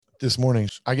This morning,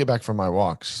 I get back from my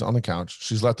walk. She's on the couch.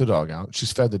 She's let the dog out.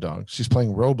 She's fed the dog. She's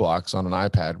playing Roblox on an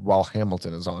iPad while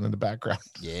Hamilton is on in the background.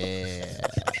 Yeah.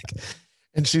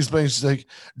 And she's like,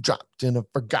 dropped in a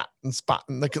forgotten spot.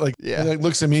 And Yeah. and like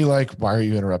looks at me like, why are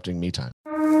you interrupting me time?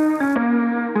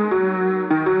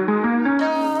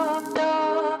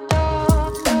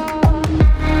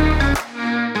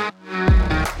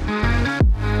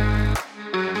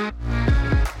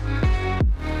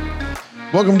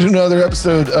 Welcome to another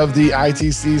episode of the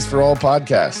ITCs for All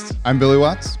podcast. I'm Billy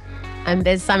Watts. I'm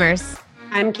Biz Summers.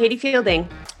 I'm Katie Fielding.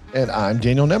 And I'm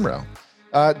Daniel Nemro.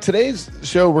 Today's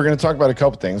show, we're going to talk about a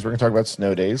couple things. We're going to talk about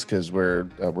snow days because we're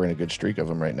in a good streak of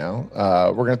them right now.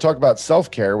 We're going to talk about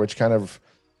self-care, which kind of,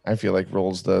 I feel like,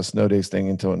 rolls the snow days thing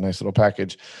into a nice little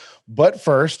package. But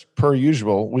first, per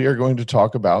usual, we are going to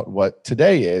talk about what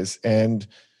today is. And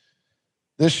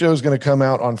this show is going to come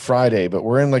out on Friday, but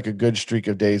we're in like a good streak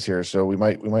of days here, so we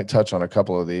might touch on a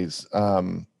couple of these.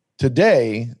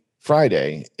 Today,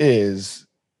 Friday, is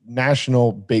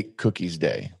National Baked Cookies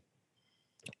Day,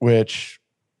 which,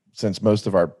 since most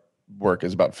of our work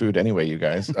is about food anyway, you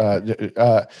guys,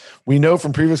 we know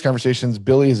from previous conversations,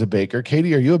 Billy is a baker.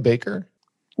 Katie, are you a baker?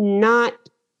 Not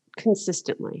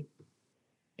consistently.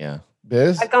 Yeah.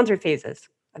 Biz? I've gone through phases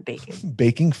of baking.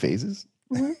 Baking phases?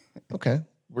 Mm-hmm. Okay.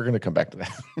 We're going to come back to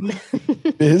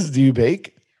that. Biz, do you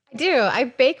bake? I do. I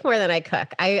bake more than I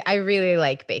cook. I really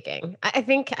like baking. I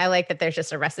think I like that there's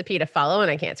just a recipe to follow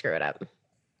and I can't screw it up.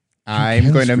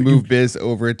 I'm going to move Biz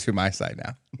over to my side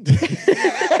now.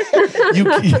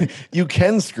 You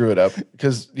can screw it up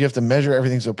because you have to measure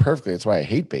everything so perfectly. That's why I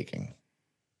hate baking.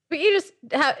 But you just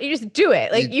do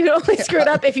it. Like you only screw it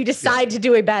up if you decide to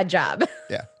do a bad job.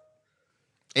 Yeah.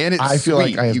 And it's I feel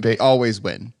sweet. like I have you always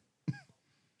win.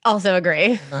 Also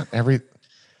agree. Not every.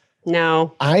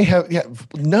 No. I have. Yeah.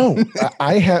 No.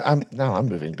 I have. I'm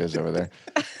moving Biz over there.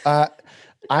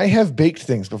 I have baked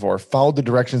things before, followed the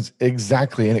directions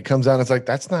exactly, and it comes out and it's like,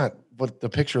 that's not what the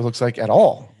picture looks like at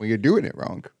all. Well, you're doing it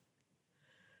wrong.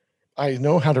 I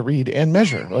know how to read and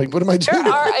measure. Like, what am I doing?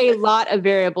 There are a lot of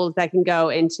variables that can go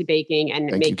into baking and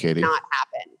Thank you, make Katie. it not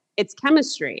happen. It's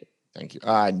chemistry. Thank you.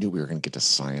 I knew we were going to get to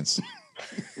science.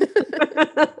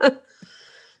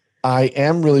 I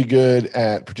am really good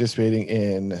at participating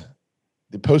in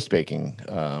the post-baking.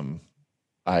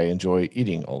 I enjoy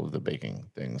eating all of the baking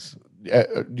things.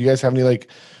 Do you guys have any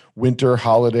like winter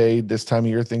holiday, this time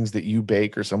of year things that you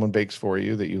bake or someone bakes for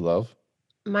you that you love?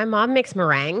 My mom makes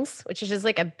meringues, which is just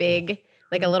like a big,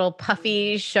 like a little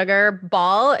puffy sugar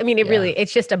ball. I mean,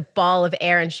 it's just a ball of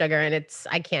air and sugar, and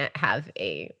I can't have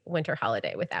a winter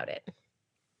holiday without it.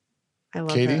 I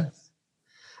love Katie? this.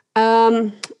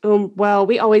 Well,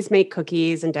 we always make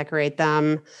cookies and decorate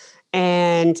them.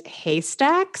 And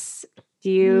haystacks. Do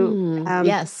you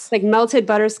yes. like melted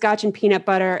butterscotch and peanut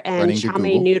butter and Running to chow Google.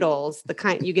 mein noodles, the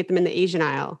kind you get them in the Asian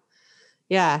aisle.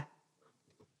 Yeah.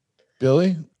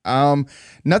 Billy?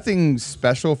 Nothing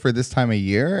special for this time of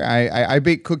year. I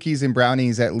bake cookies and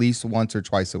brownies at least once or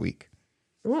twice a week.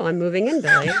 Oh, I'm moving in,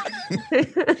 Billy.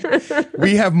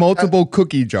 We have multiple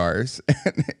cookie jars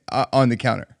on the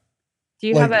counter. Do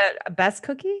you have a best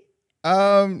cookie?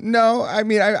 No, I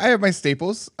mean, I have my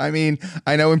staples. I mean,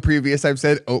 I know in previous I've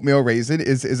said oatmeal raisin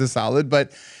is a solid,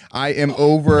 but I am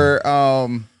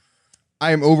overruled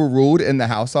in the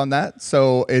house on that.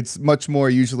 So it's much more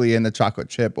usually in the chocolate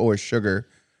chip or sugar.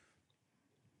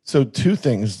 So two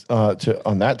things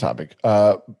on that topic.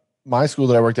 My school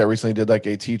that I worked at recently did like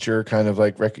a teacher kind of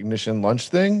like recognition lunch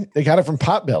thing. They got it from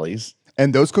Potbellies.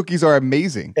 And those cookies are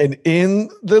amazing. And in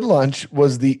the lunch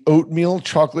was the oatmeal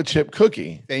chocolate chip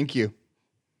cookie. Thank you.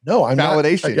 No, I'm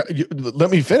Validation. not. Let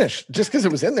me finish. Just because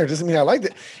it was in there doesn't mean I liked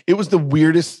it. It was the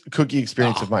weirdest cookie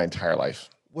experience of my entire life.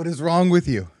 What is wrong with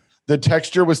you? The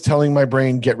texture was telling my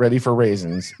brain, get ready for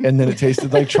raisins. And then it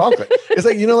tasted like chocolate. It's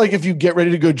like, like if you get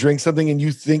ready to go drink something and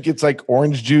you think it's like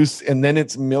orange juice and then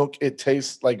it's milk, it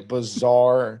tastes like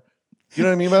bizarre. You know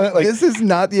what I mean by that? Like, This is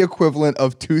not the equivalent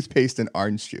of toothpaste and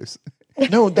orange juice.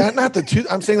 no, not the two.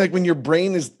 I'm saying like when your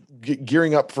brain is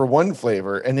gearing up for one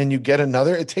flavor and then you get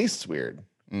another, it tastes weird.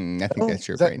 I think that's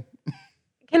your is that- brain.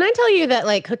 Can I tell you that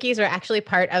like cookies are actually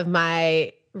part of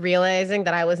my realizing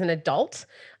that I was an adult?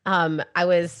 I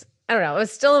was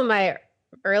still in my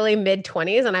early mid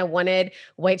 20s and I wanted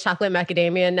white chocolate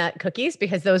macadamia nut cookies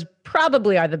because those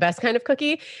probably are the best kind of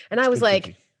cookie. And I was like,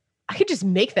 cookie. I could just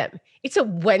make them. It's a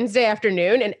Wednesday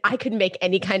afternoon and I could make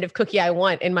any kind of cookie I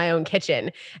want in my own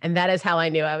kitchen. And that is how I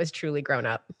knew I was truly grown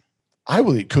up. I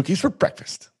will eat cookies for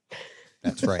breakfast.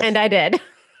 That's right. And I did.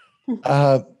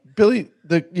 Billy,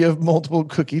 you have multiple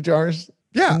cookie jars.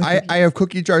 Yeah, I have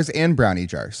cookie jars and brownie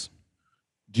jars.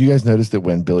 Do you guys notice that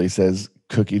when Billy says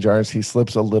cookie jars. He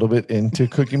slips a little bit into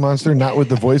Cookie Monster, not with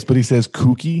the voice, but he says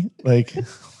 "cookie." Like,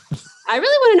 I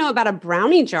really want to know about a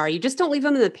brownie jar. You just don't leave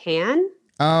them in the pan?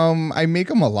 I make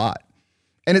them a lot.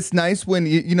 And it's nice when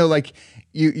like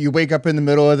you wake up in the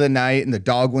middle of the night and the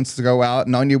dog wants to go out,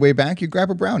 and on your way back you grab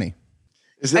a brownie.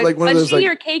 is it like one of those Fudgy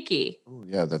like? or cakey? Ooh,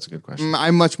 yeah, that's a good question.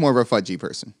 I'm much more of a fudgy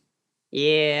person.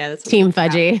 Yeah, that's what Team I'm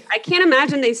about. fudgy. I can't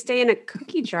imagine they stay in a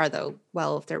cookie jar though.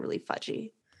 Well, if they're really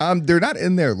fudgy. They're not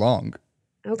in there long.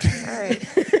 Okay, all right.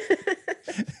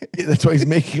 That's why he's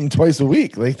making them twice a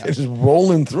week. Like they're just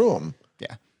rolling through them.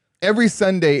 Yeah. Every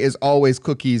Sunday is always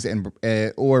cookies and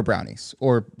or brownies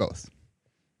or both.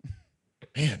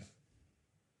 Man,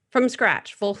 From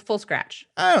scratch, full scratch.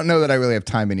 I don't know that I really have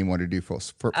time anymore to do from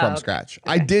okay. scratch.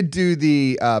 Okay. I did do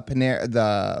the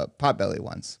the Potbelly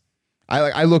ones.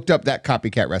 I looked up that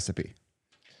copycat recipe.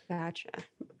 Gotcha.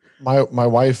 my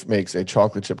wife makes a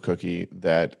chocolate chip cookie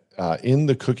that in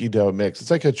the cookie dough mix,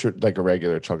 it's like a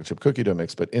regular chocolate chip cookie dough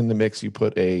mix, but in the mix you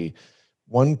put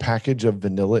one package of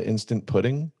vanilla instant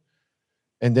pudding,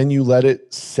 and then you let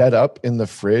it set up in the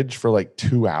fridge for like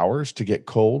 2 hours to get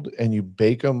cold, and you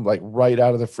bake them like right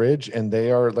out of the fridge, and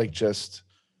they are like it's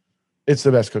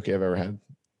the best cookie I've ever had.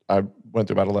 I went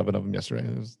through about 11 of them yesterday.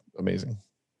 It was amazing.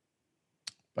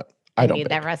 But I don't need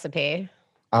that bake. recipe.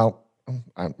 I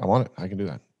want it. I can do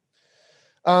that.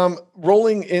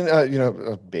 Rolling in,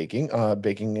 baking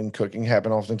and cooking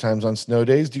happen oftentimes on snow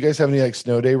days. Do you guys have any like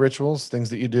snow day rituals,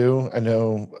 things that you do? I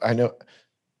know.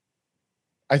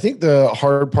 I think the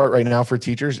hard part right now for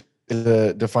teachers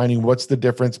is defining what's the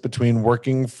difference between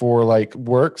working for like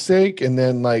work's sake and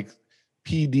then like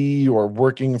PD or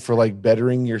working for like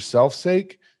bettering yourself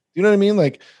sake. You know what I mean?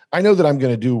 Like, I know that I'm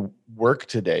going to do work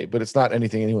today, but it's not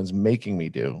anything anyone's making me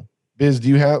do. Biz, do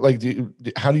you have like,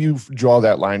 how do you draw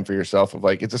that line for yourself of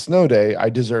like, it's a snow day, I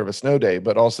deserve a snow day,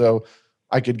 but also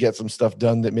I could get some stuff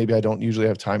done that maybe I don't usually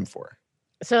have time for?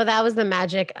 So that was the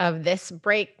magic of this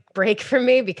break for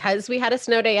me, because we had a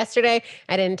snow day yesterday.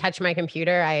 I didn't touch my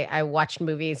computer. I watched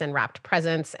movies and wrapped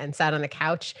presents and sat on the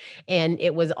couch, and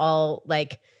it was all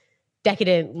like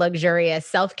decadent, luxurious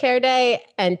self-care day.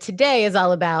 And today is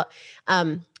all about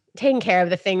taking care of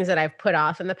the things that I've put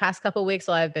off in the past couple of weeks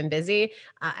while I've been busy.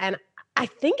 And I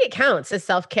think it counts as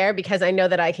self-care because I know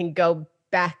that I can go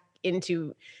back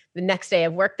into the next day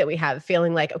of work that we have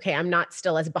feeling like, okay, I'm not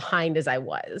still as behind as I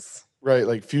was. Right.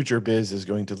 Like future Biz is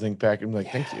going to link back and be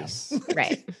like, thank you.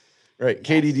 Right. Right.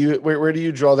 Katie, where do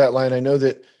you draw that line? I know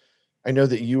that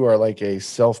you are like a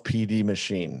self PD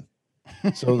machine.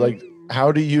 So like,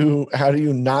 how do you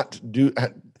not do,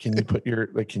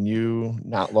 can you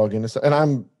not log into stuff? And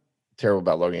I'm terrible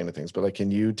about logging into things, but like,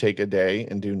 can you take a day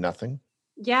and do nothing?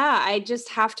 Yeah, I just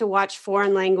have to watch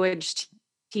foreign language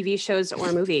TV shows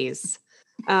or movies.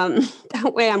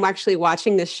 That way I'm actually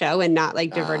watching the show and not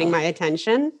like diverting my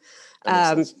attention.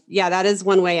 Yeah, that is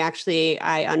one way actually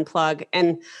I unplug.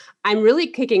 And I'm really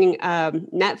kicking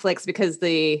Netflix because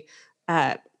the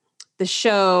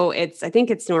show, I think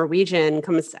it's Norwegian,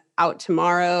 comes out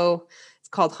tomorrow. It's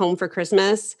called Home for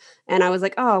Christmas. And I was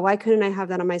like, oh, why couldn't I have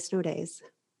that on my snow days?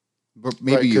 But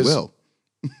maybe you will.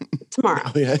 Tomorrow.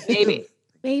 Oh, yeah.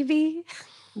 Maybe.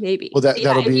 Well,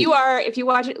 that'll be. If you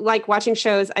like watching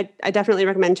shows, I definitely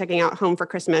recommend checking out Home for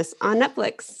Christmas on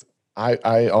Netflix.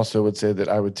 I also would say that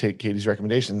I would take Katie's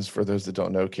recommendations. For those that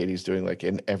don't know, Katie's doing like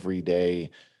an everyday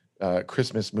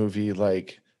Christmas movie,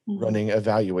 like running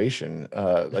evaluation.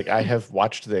 Like I have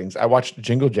watched things. I watched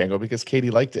Jingle Jangle because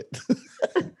Katie liked it.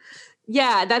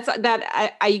 Yeah,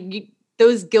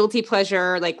 those guilty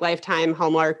pleasure, like Lifetime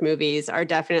Hallmark movies are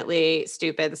definitely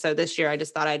stupid. So this year I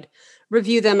just thought I'd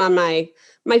review them on my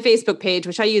Facebook page,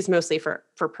 which I use mostly for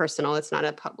personal. It's not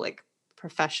a public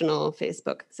professional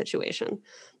Facebook situation.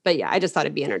 But yeah, I just thought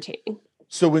it'd be entertaining.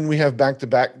 So when we have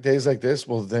back-to-back days like this,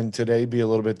 will then today be a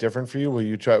little bit different for you? Will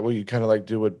you kind of like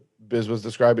do what Biz was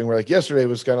describing, where like yesterday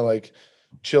was kind of like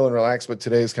chill and relax, but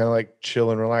today is kind of like chill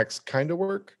and relax kind of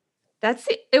work?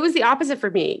 It was the opposite for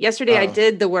me. Yesterday I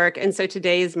did the work, and so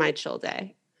today is my chill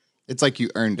day. It's like you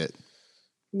earned it.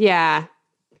 Yeah.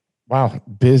 Wow,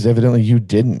 Biz, evidently you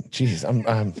didn't. Jeez,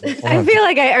 I feel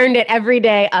like I earned it every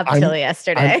day up till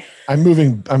yesterday. I'm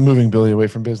moving Billy away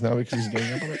from Biz now because he's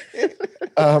getting up on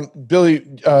it. Billy,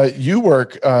 you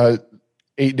work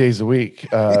 8 days a week. Is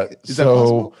that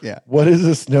possible? Yeah. What is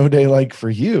a snow day like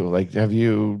for you? Like, have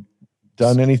you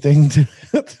done anything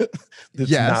that's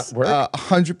not work?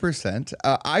 100%.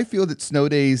 I feel that snow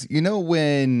days,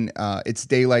 when it's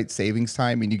daylight savings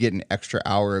time and you get an extra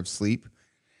hour of sleep,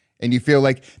 and you feel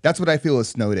like that's what I feel a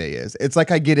snow day is. It's like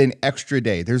I get an extra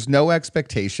day. There's no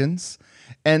expectations.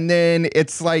 And then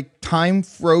it's like time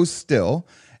froze still.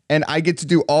 and I get to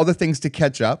do all the things to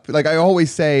catch up. Like I always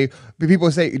say,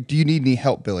 people say, "Do you need any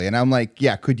help, Billy?" And I'm like,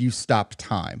 "Yeah, could you stop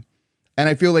time?" And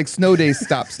I feel like snow days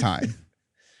stops time.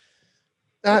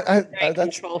 Very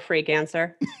control freak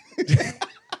answer.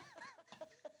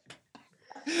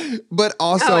 But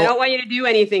also, no, I don't want you to do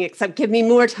anything except give me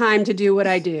more time to do what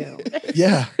I do.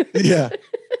 Yeah.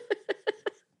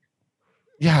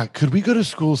 Yeah. Could we go to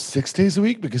school 6 days a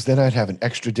week? Because then I'd have an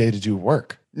extra day to do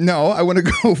work. no, I want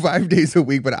to go 5 days a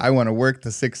week, but I want to work the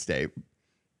 6th day.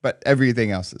 But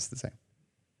everything else is the same.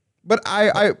 But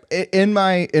I in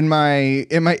my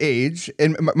age,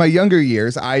 in my younger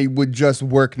years, I would just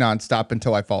work nonstop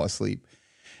until I fall asleep.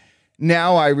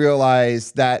 Now I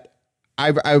realize that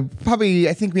I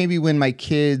think maybe when my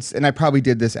kids, and I probably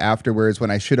did this afterwards when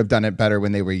I should have done it better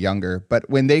when they were younger, but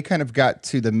when they kind of got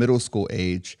to the middle school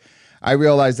age, I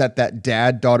realized that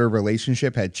dad-daughter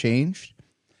relationship had changed.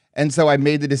 And so I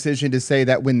made the decision to say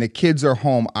that when the kids are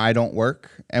home, I don't work.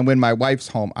 And when my wife's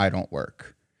home, I don't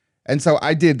work. And so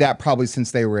I did that probably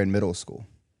since they were in middle school.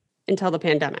 Until the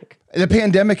pandemic. The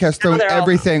pandemic has thrown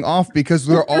everything off because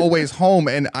we're always home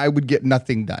and I would get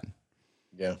nothing done.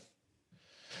 Yeah.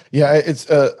 Yeah. It's,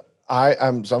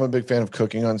 I'm a big fan of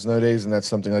cooking on snow days. And that's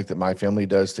something like that my family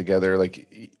does together.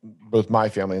 Like both my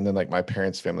family and then like my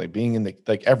parents' family being in the,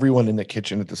 like everyone in the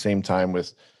kitchen at the same time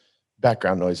with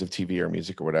background noise of TV or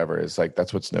music or whatever is like,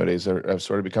 that's what snow days have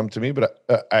sort of become to me. But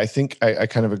I think I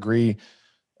kind of agree.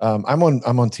 I'm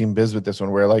on Team Biz with this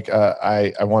one where like,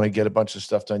 I want to get a bunch of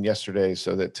stuff done yesterday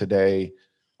so that today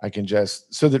I can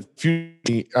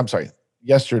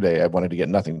yesterday I wanted to get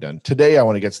nothing done. Today I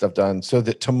want to get stuff done so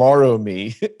that tomorrow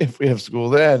me, if we have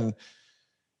school then,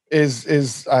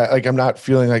 is like I'm not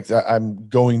feeling like that I'm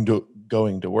going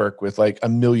to work with like a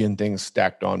million things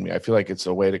stacked on me. I feel like it's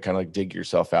a way to kind of like dig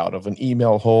yourself out of an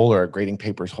email hole or a grading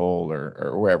papers hole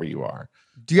or wherever you are.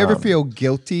 Do you ever feel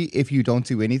guilty if you don't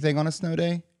do anything on a snow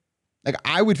day? Like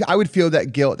I would feel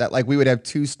that guilt that like we would have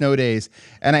 2 snow days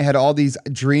and I had all these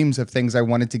dreams of things I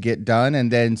wanted to get done.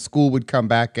 And then school would come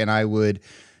back and I would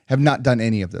have not done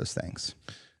any of those things.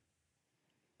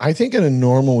 I think in a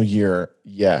normal year,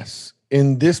 yes.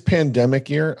 In this pandemic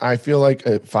year, I feel like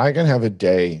if I can have a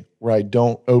day where I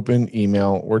don't open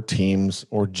email or Teams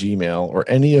or Gmail or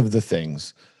any of the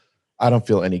things, I don't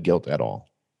feel any guilt at all.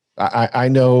 I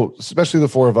know, especially the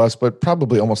 4 of us, but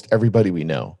probably almost everybody we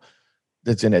know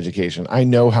that's in education. I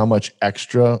know how much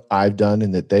extra I've done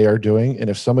and that they are doing. And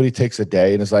if somebody takes a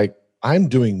day and is like, I'm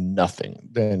doing nothing,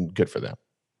 then good for them.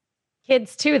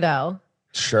 Kids too, though.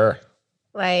 Sure.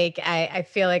 Like I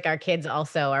feel like our kids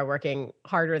also are working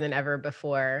harder than ever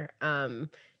before.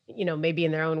 Maybe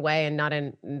in their own way and not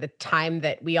in the time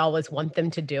that we always want them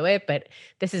to do it. But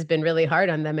this has been really hard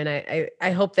on them. And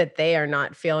I hope that they are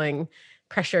not feeling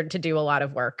pressured to do a lot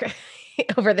of work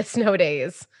over the snow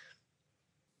days.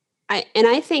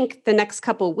 I think the next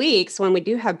couple weeks when we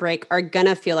do have break are going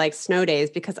to feel like snow days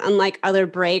because unlike other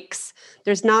breaks,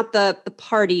 there's not the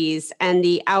parties and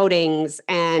the outings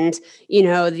and,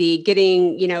 the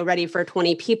getting, ready for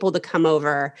 20 people to come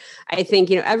over. I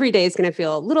think, every day is going to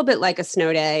feel a little bit like a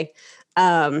snow day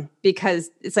because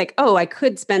it's like, oh, I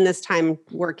could spend this time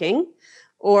working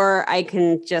or I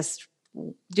can just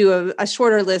do a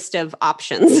shorter list of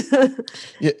options.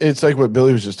 Yeah, it's like what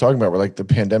Billy was just talking about, where like the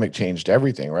pandemic changed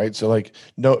everything, right? So like,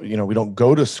 no, we don't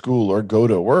go to school or go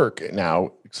to work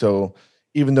now. So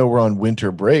even though we're on winter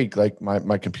break, like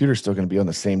my computer's still going to be on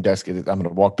the same desk. I'm going to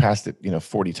walk past it,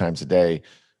 40 times a day.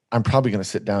 I'm probably going to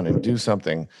sit down and do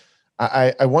something.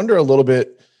 I wonder a little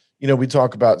bit, we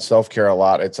talk about self-care a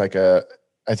lot. It's like I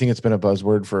think it's been a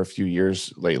buzzword for a few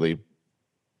years lately.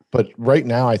 But right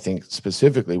now, I think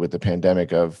specifically with the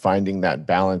pandemic of finding that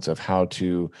balance of how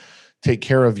to take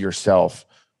care of yourself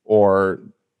or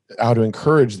how to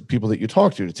encourage the people that you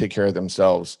talk to take care of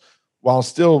themselves while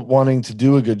still wanting to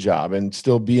do a good job and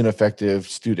still be an effective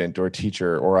student or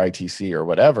teacher or ITC or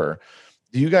whatever.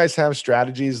 Do you guys have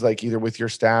strategies like either with your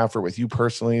staff or with you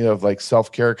personally of like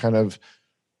self-care kind of,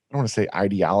 I don't want to say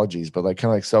ideologies, but like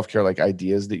kind of like self-care, like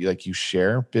ideas that you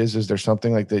share? Biz, is there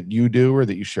something like that you do or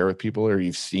that you share with people or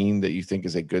you've seen that you think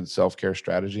is a good self-care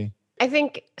strategy? I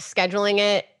think scheduling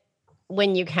it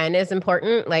when you can is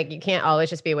important. Like you can't always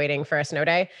just be waiting for a snow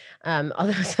day.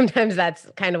 Although sometimes that's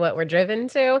kind of what we're driven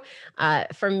to.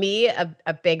 For me,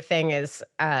 a big thing is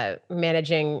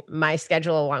managing my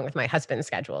schedule along with my husband's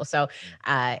schedule. So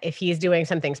if he's doing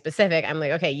something specific, I'm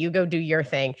like, okay, you go do your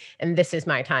thing. And this is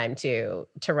my time to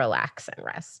relax and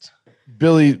rest.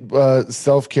 Billy,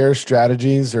 self-care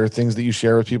strategies or things that you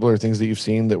share with people or things that you've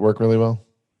seen that work really well?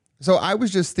 So I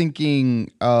was just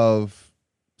thinking of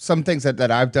some things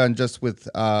that I've done just with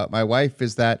my wife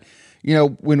is that,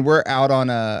 when we're out on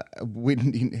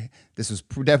this was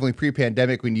definitely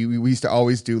pre-pandemic when we used to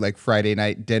always do like Friday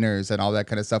night dinners and all that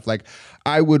kind of stuff. Like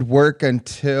I would work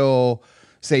until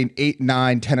say 8,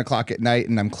 9, 10 o'clock at night,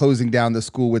 and I'm closing down the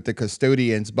school with the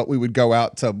custodians, but we would go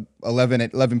out to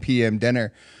 11 p.m.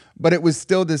 dinner. But it was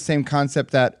still the same concept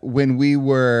that when we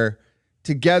were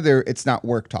together, it's not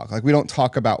work talk. Like we don't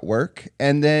talk about work.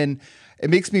 And then it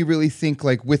makes me really think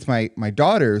like with my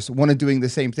daughters, one of doing the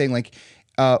same thing. Like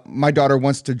my daughter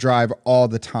wants to drive all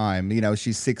the time.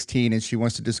 She's 16 and she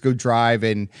wants to just go drive,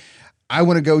 and I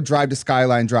want to go drive to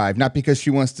Skyline Drive, not because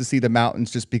she wants to see the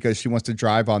mountains, just because she wants to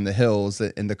drive on the hills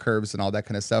and the curves and all that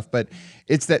kind of stuff. But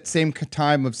it's that same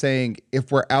time of saying,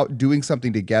 if we're out doing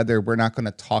something together, we're not going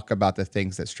to talk about the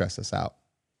things that stress us out.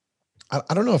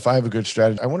 I don't know if I have a good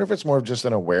strategy. I wonder if it's more of just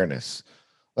an awareness.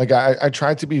 Like I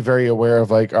tried to be very aware of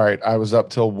like, all right, I was up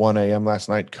till 1 a.m. last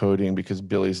night coding because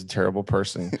Billy's a terrible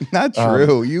person. Not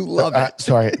true. You love it.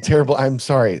 Sorry. Terrible. I'm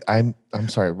sorry. I'm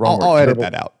sorry. Wrong. I'll edit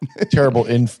that out. terrible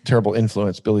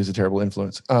influence. Billy's a terrible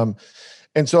influence. And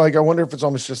so like, I wonder if it's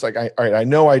almost just like, all right, I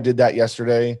know I did that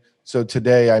yesterday. So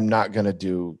today I'm not going to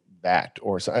do that.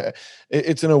 Or so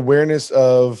it's an awareness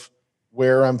of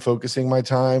where I'm focusing my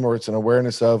time, or it's an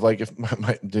awareness of like, if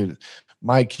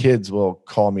my kids will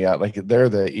call me out. Like they're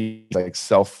the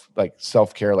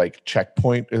self-care, like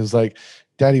checkpoint is like,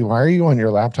 Daddy, why are you on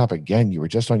your laptop again? You were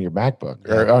just on your MacBook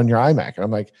or on your iMac. And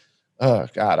I'm like, oh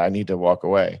God, I need to walk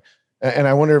away. And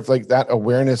I wonder if like that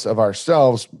awareness of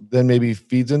ourselves then maybe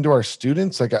feeds into our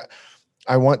students. Like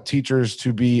I want teachers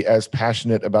to be as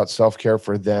passionate about self-care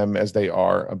for them as they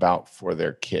are about for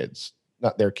their kids.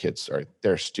 Not their kids, sorry,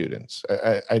 their students.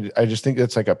 I just think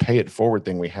it's like a pay it forward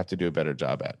thing we have to do a better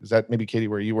job at. Is that maybe, Katie,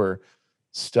 where you were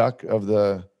stuck of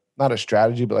not a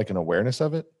strategy, but like an awareness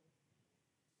of it?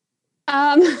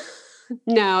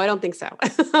 No, I don't think so.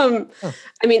 I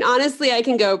mean, honestly, I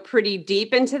can go pretty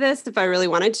deep into this if I really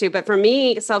wanted to, but for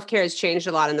me, self-care has changed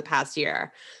a lot in the past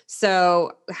year.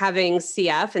 So having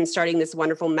CF and starting this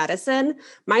wonderful medicine,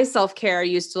 my self-care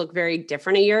used to look very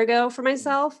different a year ago for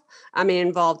myself. I mean, it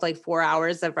involved like 4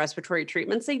 hours of respiratory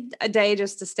treatments a day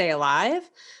just to stay alive.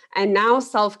 And now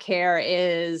self-care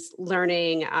is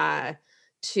learning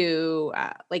to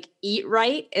like eat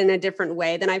right in a different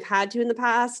way than I've had to in the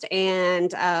past,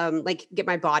 and like get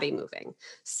my body moving.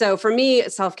 So for me,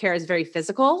 self-care is very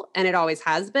physical, and it always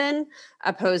has been,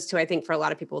 opposed to, I think, for a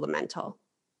lot of people, the mental.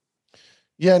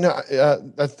 Yeah, no,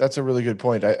 that's a really good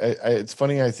point. It's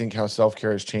funny, I think, how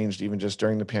self-care has changed even just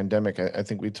during the pandemic. I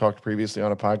think we talked previously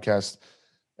on a podcast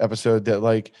episode that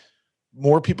like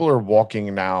more people are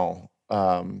walking now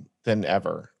than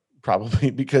ever. Probably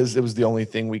because it was the only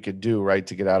thing we could do, right,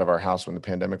 to get out of our house when the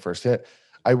pandemic first hit.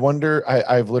 I wonder,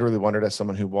 I've literally wondered, as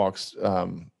someone who walks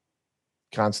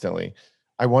constantly,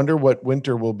 I wonder what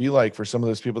winter will be like for some of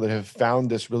those people that have found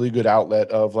this really good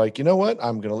outlet of like, you know what,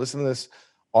 I'm going to listen to this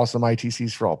awesome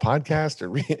ITCs for All podcast or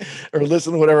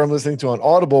listen to whatever I'm listening to on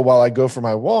Audible while I go for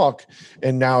my walk.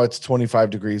 And now it's 25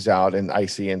 degrees out and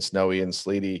icy and snowy and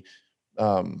sleety.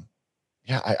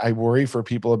 Yeah, I worry for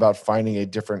people about finding a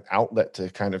different outlet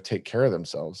to kind of take care of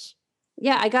themselves.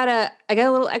 Yeah, I got a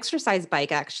little exercise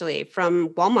bike actually from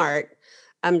Walmart,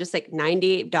 just like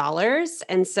 $98.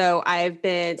 And so I've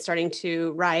been starting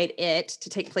to ride it to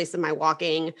take place in my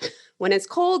walking when it's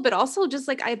cold, but also just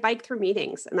like I bike through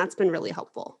meetings, and that's been really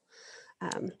helpful.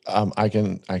 I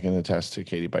can attest to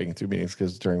Katie biking through meetings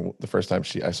because during the first time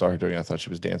I saw her doing it, I thought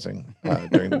she was dancing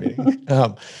during the meeting.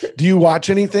 Do you watch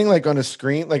anything like on a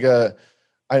screen, like we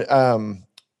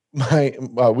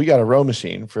got a row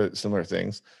machine for similar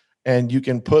things, and you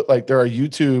can put like, there are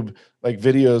YouTube like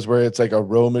videos where it's like a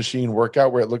row machine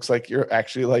workout where it looks like you're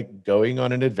actually like going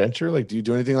on an adventure. Like, do you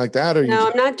do anything like that? Or no,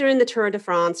 I'm not doing the Tour de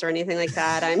France or anything like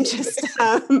that. I'm just,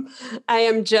 I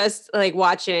am just like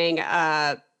watching,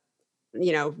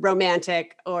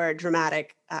 romantic or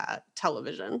dramatic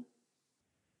television.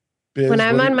 Biz, when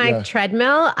I'm on my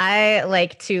treadmill, I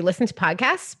like to listen to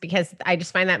podcasts because I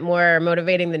just find that more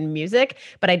motivating than music.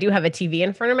 But I do have a TV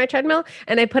in front of my treadmill,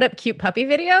 and I put up cute puppy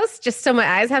videos just so my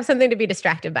eyes have something to be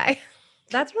distracted by.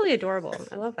 That's really adorable.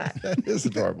 I love that. That is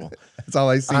adorable. That's all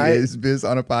I see is Biz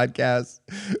on a podcast,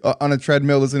 on a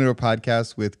treadmill, listening to a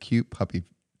podcast with cute puppy.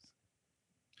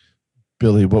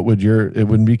 Billy, it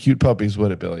wouldn't be cute puppies,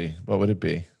 would it, Billy? What would it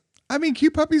be? I mean,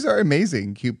 cute puppies are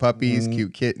amazing. Cute puppies,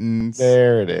 cute kittens.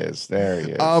 There it is. There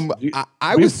he is.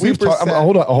 I was super sad.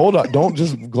 Hold on. Don't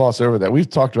just gloss over that. We've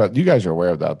talked about, you guys are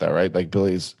aware of that, right? Like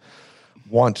Billy's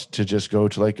want to just go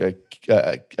to like a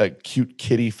cute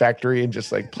kitty factory and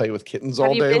just like play with kittens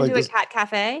all day. Have you been like to a cat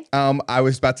cafe? I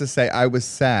was about to say I was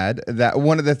sad that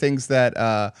one of the things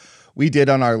that we did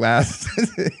on our last,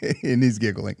 and he's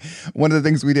giggling. One of the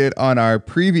things we did on our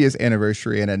previous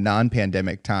anniversary in a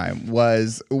non-pandemic time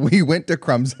was we went to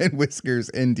Crumbs and Whiskers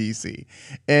in DC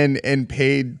and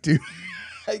paid to.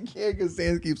 I can't because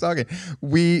Sans keeps talking.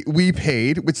 We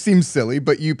paid, which seems silly,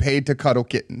 but you paid to cuddle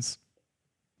kittens.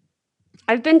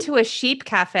 I've been to a sheep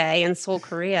cafe in Seoul,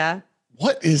 Korea.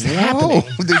 What is happening?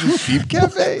 There's a sheep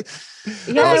cafe?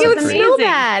 Yeah, it it would was smell amazing.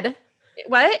 bad.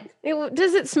 What?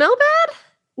 Does it smell bad?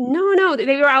 No,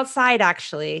 they were outside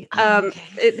actually.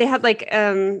 They had like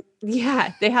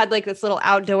they had like this little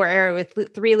outdoor area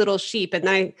with 3 little sheep, and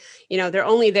then they're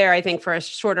only there I think for a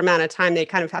short amount of time. They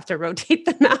kind of have to rotate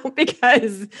them out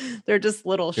because they're just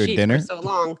little Their sheep dinner? for so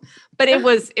long. But it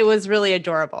was really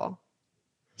adorable.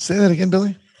 Say that again,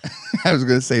 Billy. I was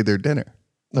going to say their dinner.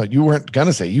 No, you weren't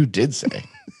gonna say. You did say.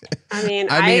 I mean,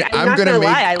 I'm not gonna gonna make-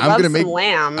 lie. I I'm love gonna some make-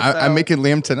 lamb. I'm making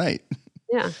lamb tonight.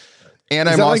 Yeah. And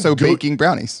Is I'm that like also goat- baking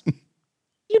brownies.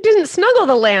 You didn't snuggle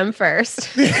the lamb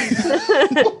first. Is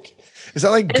that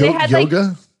like And they goat had, like-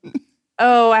 yoga?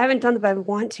 Oh, I haven't done that, but I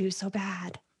want to so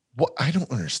bad. What? I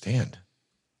don't understand.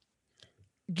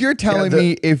 You're telling the-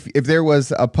 me if there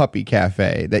was a puppy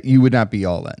cafe that you would not be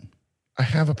all in. I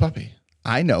have a puppy.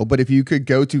 I know, but if you could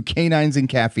go to Canines and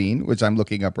Caffeine, which I'm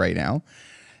looking up right now,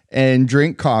 and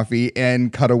drink coffee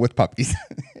and cuddle with puppies.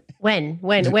 When,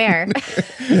 where?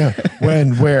 Yeah.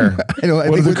 When? Where? I know. I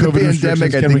What think are the with the COVID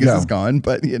pandemic, restrictions? I Can we think this go? is gone.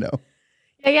 But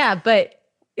Yeah, but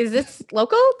is this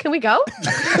local? Can we go?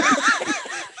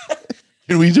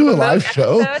 Can we do a Remote live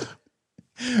show? episode?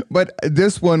 But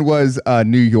this one was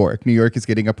New York. New York is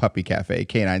getting a puppy cafe,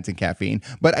 Canines and Caffeine.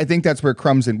 But I think that's where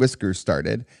Crumbs and Whiskers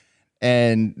started.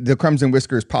 And the Crumbs and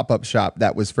Whiskers pop-up shop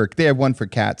that was they have one for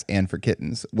cats and for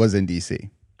kittens was in DC.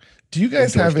 Do you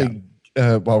guys have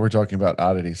while we're talking about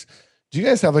oddities, do you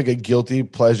guys have like a guilty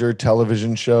pleasure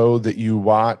television show that you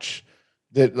watch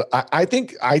that I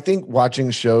think watching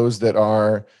shows that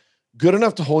are good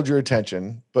enough to hold your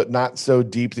attention, but not so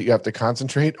deep that you have to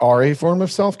concentrate are a form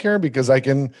of self-care, because I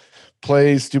can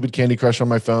play stupid Candy Crush on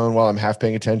my phone while I'm half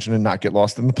paying attention and not get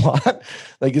lost in the plot.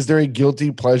 Like, is there a guilty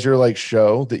pleasure like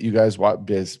show that you guys watch?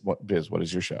 Biz, what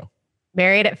is your show?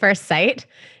 Married at First Sight.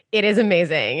 It is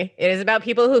amazing. It is about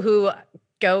people who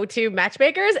go to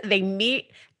matchmakers. They meet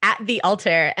at the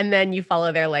altar and then you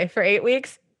follow their life for 8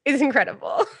 weeks. It's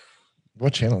incredible.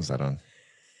 What channel is that on?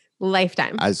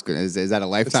 Lifetime. I was gonna, is that a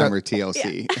Lifetime or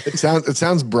TLC? It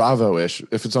sounds Bravo-ish.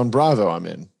 If it's on Bravo, I'm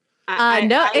in. No, I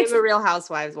it's- am a Real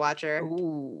Housewives watcher.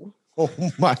 Ooh. Oh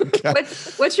my god.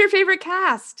 What's your favorite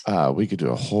cast? We could do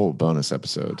a whole bonus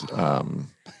episode.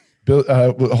 Bill,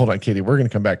 hold on, Katie. We're gonna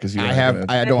come back because you. I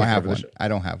don't have the one. show. I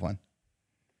don't have one.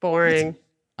 Boring.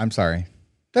 I'm sorry.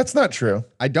 That's not true.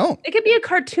 I don't. It could be a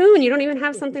cartoon. You don't even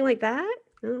have something like that?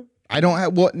 No. I don't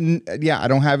have I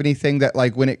don't have anything that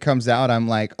like when it comes out, I'm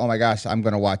like, oh my gosh, I'm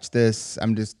gonna watch this.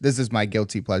 This is my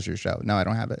guilty pleasure show. No, I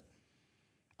don't have it.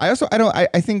 I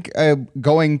think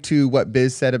going to what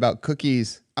Biz said about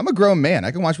cookies, I'm a grown man.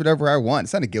 I can watch whatever I want.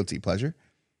 It's not a guilty pleasure.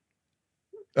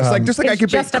 Just like I It's could bake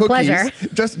just a cookies. pleasure.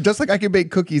 Just like I could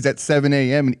bake cookies at 7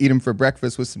 a.m. and eat them for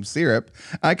breakfast with some syrup,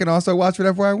 I can also watch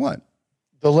whatever I want.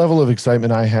 The level of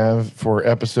excitement I have for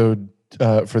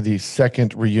the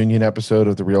second reunion episode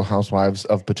of The Real Housewives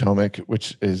of Potomac,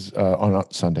 which is on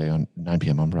Sunday on 9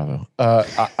 p.m. on Bravo.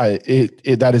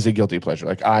 That is a guilty pleasure.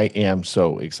 Like, I am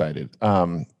so excited.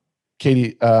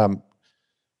 Katie,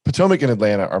 Potomac and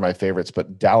Atlanta are my favorites,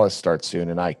 but Dallas starts soon,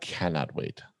 and I cannot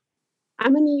wait.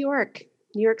 I'm in New York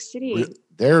City.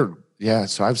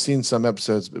 So I've seen some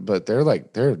episodes, but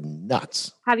they're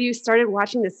nuts. Have you started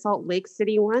watching the Salt Lake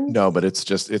City one? No, but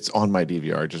it's on my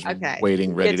DVR, just Okay.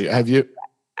 waiting, ready It's- to. Have you?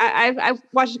 I've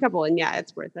watched a couple, and yeah,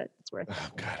 it's worth it. It's worth it. Oh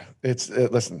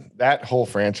God, listen, that whole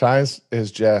franchise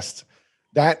is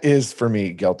that is for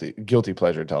me guilty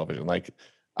pleasure television. Like,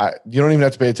 you don't even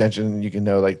have to pay attention. You can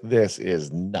know, like, this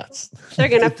is nuts. They're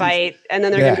gonna fight, and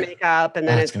then they're Yeah. gonna make up, and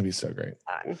then It's it's gonna be so great.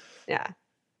 fun. Yeah.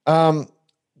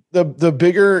 The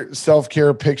bigger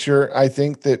self-care picture, I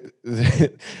think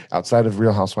that outside of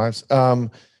Real Housewives,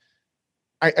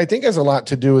 I think has a lot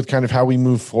to do with kind of how we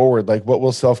move forward. Like, what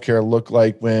will self-care look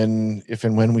like if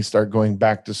and when we start going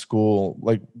back to school?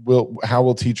 Like, how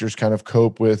will teachers kind of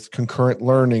cope with concurrent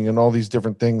learning and all these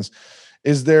different things?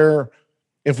 Is there,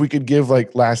 if we could give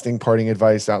like lasting parting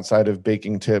advice outside of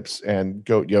baking tips and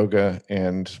goat yoga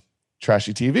and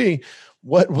trashy TV,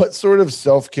 what sort of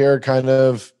self-care kind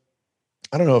of,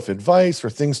 I don't know if advice or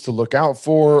things to look out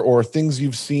for or things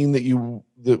you've seen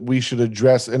that we should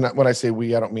address? And when I say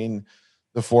we, I don't mean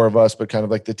the four of us, but kind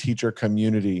of like the teacher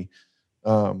community.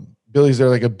 Billy, is there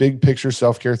like a big picture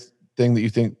self-care thing that you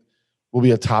think will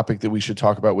be a topic that we should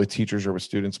talk about with teachers or with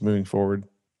students moving forward?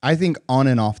 I think on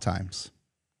and off times.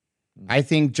 I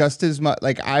think just as much,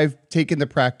 like I've taken the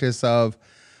practice of,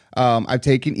 I've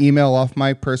taken email off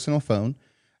my personal phone.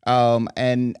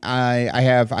 And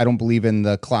I don't believe in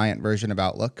the client version of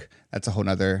Outlook. That's a whole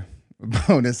nother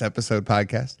bonus episode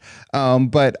podcast.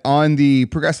 But on the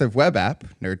Progressive Web app,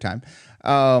 Nerd Time,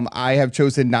 I have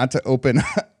chosen not to open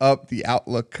up the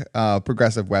Outlook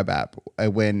Progressive Web app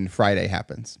when Friday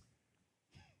happens.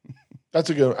 That's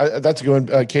a good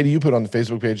one. Katie, you put on the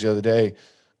Facebook page the other day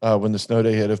when the snow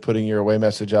day hit of putting your away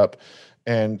message up.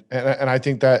 And I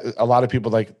think that a lot of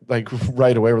people like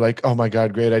right away were like, oh my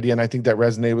God, great idea. And I think that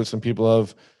resonated with some people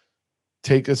of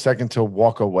take a second to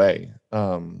walk away.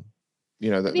 I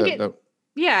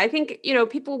think,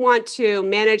 people want to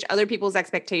manage other people's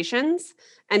expectations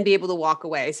and be able to walk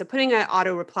away. So putting an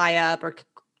auto reply up or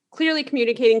clearly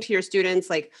communicating to your students,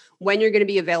 like when you're going to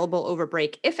be available over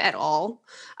break, if at all,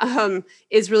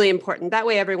 is really important. That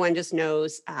way, everyone just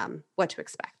knows what to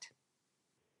expect.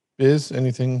 Is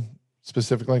anything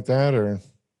specific like that, or?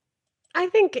 I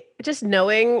think just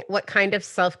knowing what kind of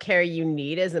self-care you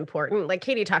need is important. Like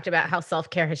Katie talked about how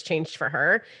self-care has changed for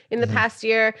her in the past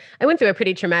year. I went through a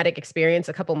pretty traumatic experience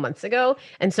a couple months ago.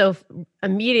 And so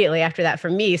immediately after that, for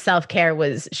me, self-care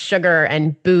was sugar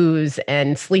and booze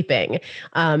and sleeping.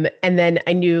 And then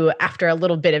I knew after a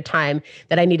little bit of time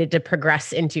that I needed to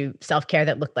progress into self-care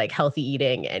that looked like healthy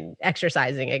eating and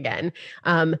exercising again.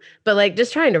 But like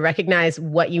just trying to recognize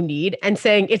what you need and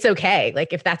saying it's okay.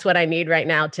 Like if that's what I need right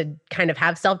now to kind of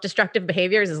have self-destructive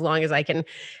behaviors, as long as I can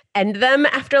end them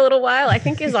after a little while, I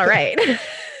think is all right.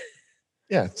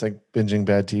 Yeah, it's like binging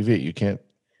bad TV. You can't.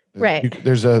 Right.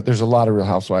 There's a lot of Real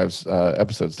Housewives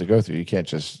episodes to go through. You can't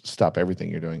just stop everything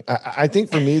you're doing. I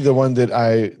think for me, the one that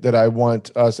I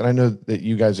want us, and I know that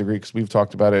you guys agree because we've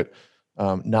talked about it,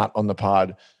 not on the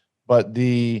pod, but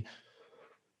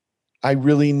I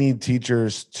really need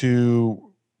teachers to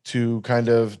kind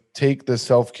of take the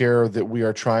self-care that we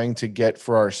are trying to get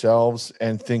for ourselves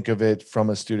and think of it from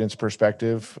a student's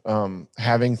perspective.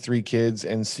 Having 3 kids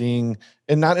and seeing,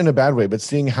 and not in a bad way, but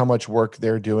seeing how much work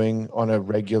they're doing on a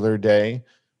regular day,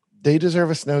 they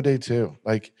deserve a snow day too.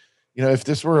 Like, if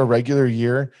this were a regular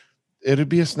year, it'd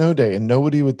be a snow day and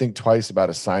nobody would think twice about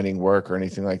assigning work or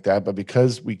anything like that. But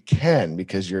because we can,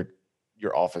 because your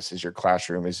office is, your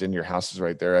classroom is in, your house is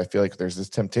right there, I feel like there's this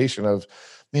temptation of,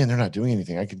 man, they're not doing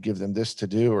anything. I could give them this to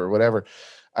do or whatever.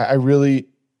 I really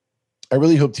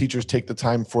hope teachers take the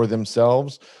time for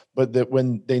themselves, but that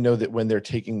when they know that when they're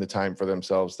taking the time for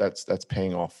themselves, that's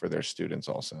paying off for their students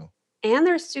also. And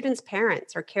their students'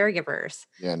 parents or caregivers.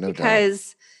 Yeah, no doubt.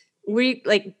 Because we,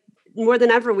 like, more than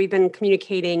ever, we've been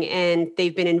communicating and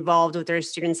they've been involved with their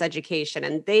students' education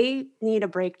and they need a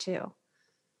break too.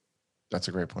 That's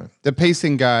a great point. The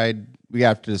pacing guide, we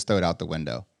have to just throw it out the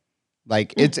window.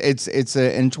 Like it's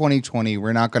in 2020,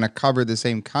 we're not going to cover the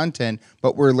same content,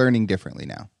 but we're learning differently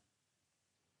now.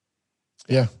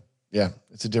 Yeah.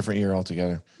 It's a different year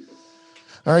altogether.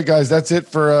 All right, guys, that's it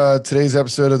for today's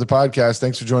episode of the podcast.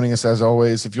 Thanks for joining us as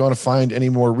always. If you want to find any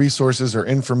more resources or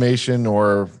information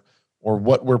or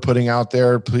what we're putting out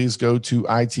there, please go to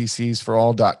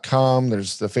itcsforall.com.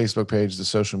 There's the Facebook page, the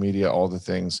social media, all the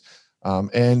things.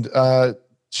 And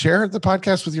share the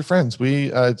podcast with your friends.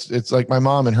 It's like my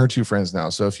mom and her 2 friends now.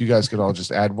 So if you guys could all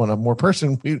just add one more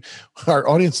person, our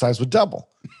audience size would double.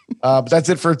 But that's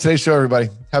it for today's show, everybody.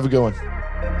 Have a good one.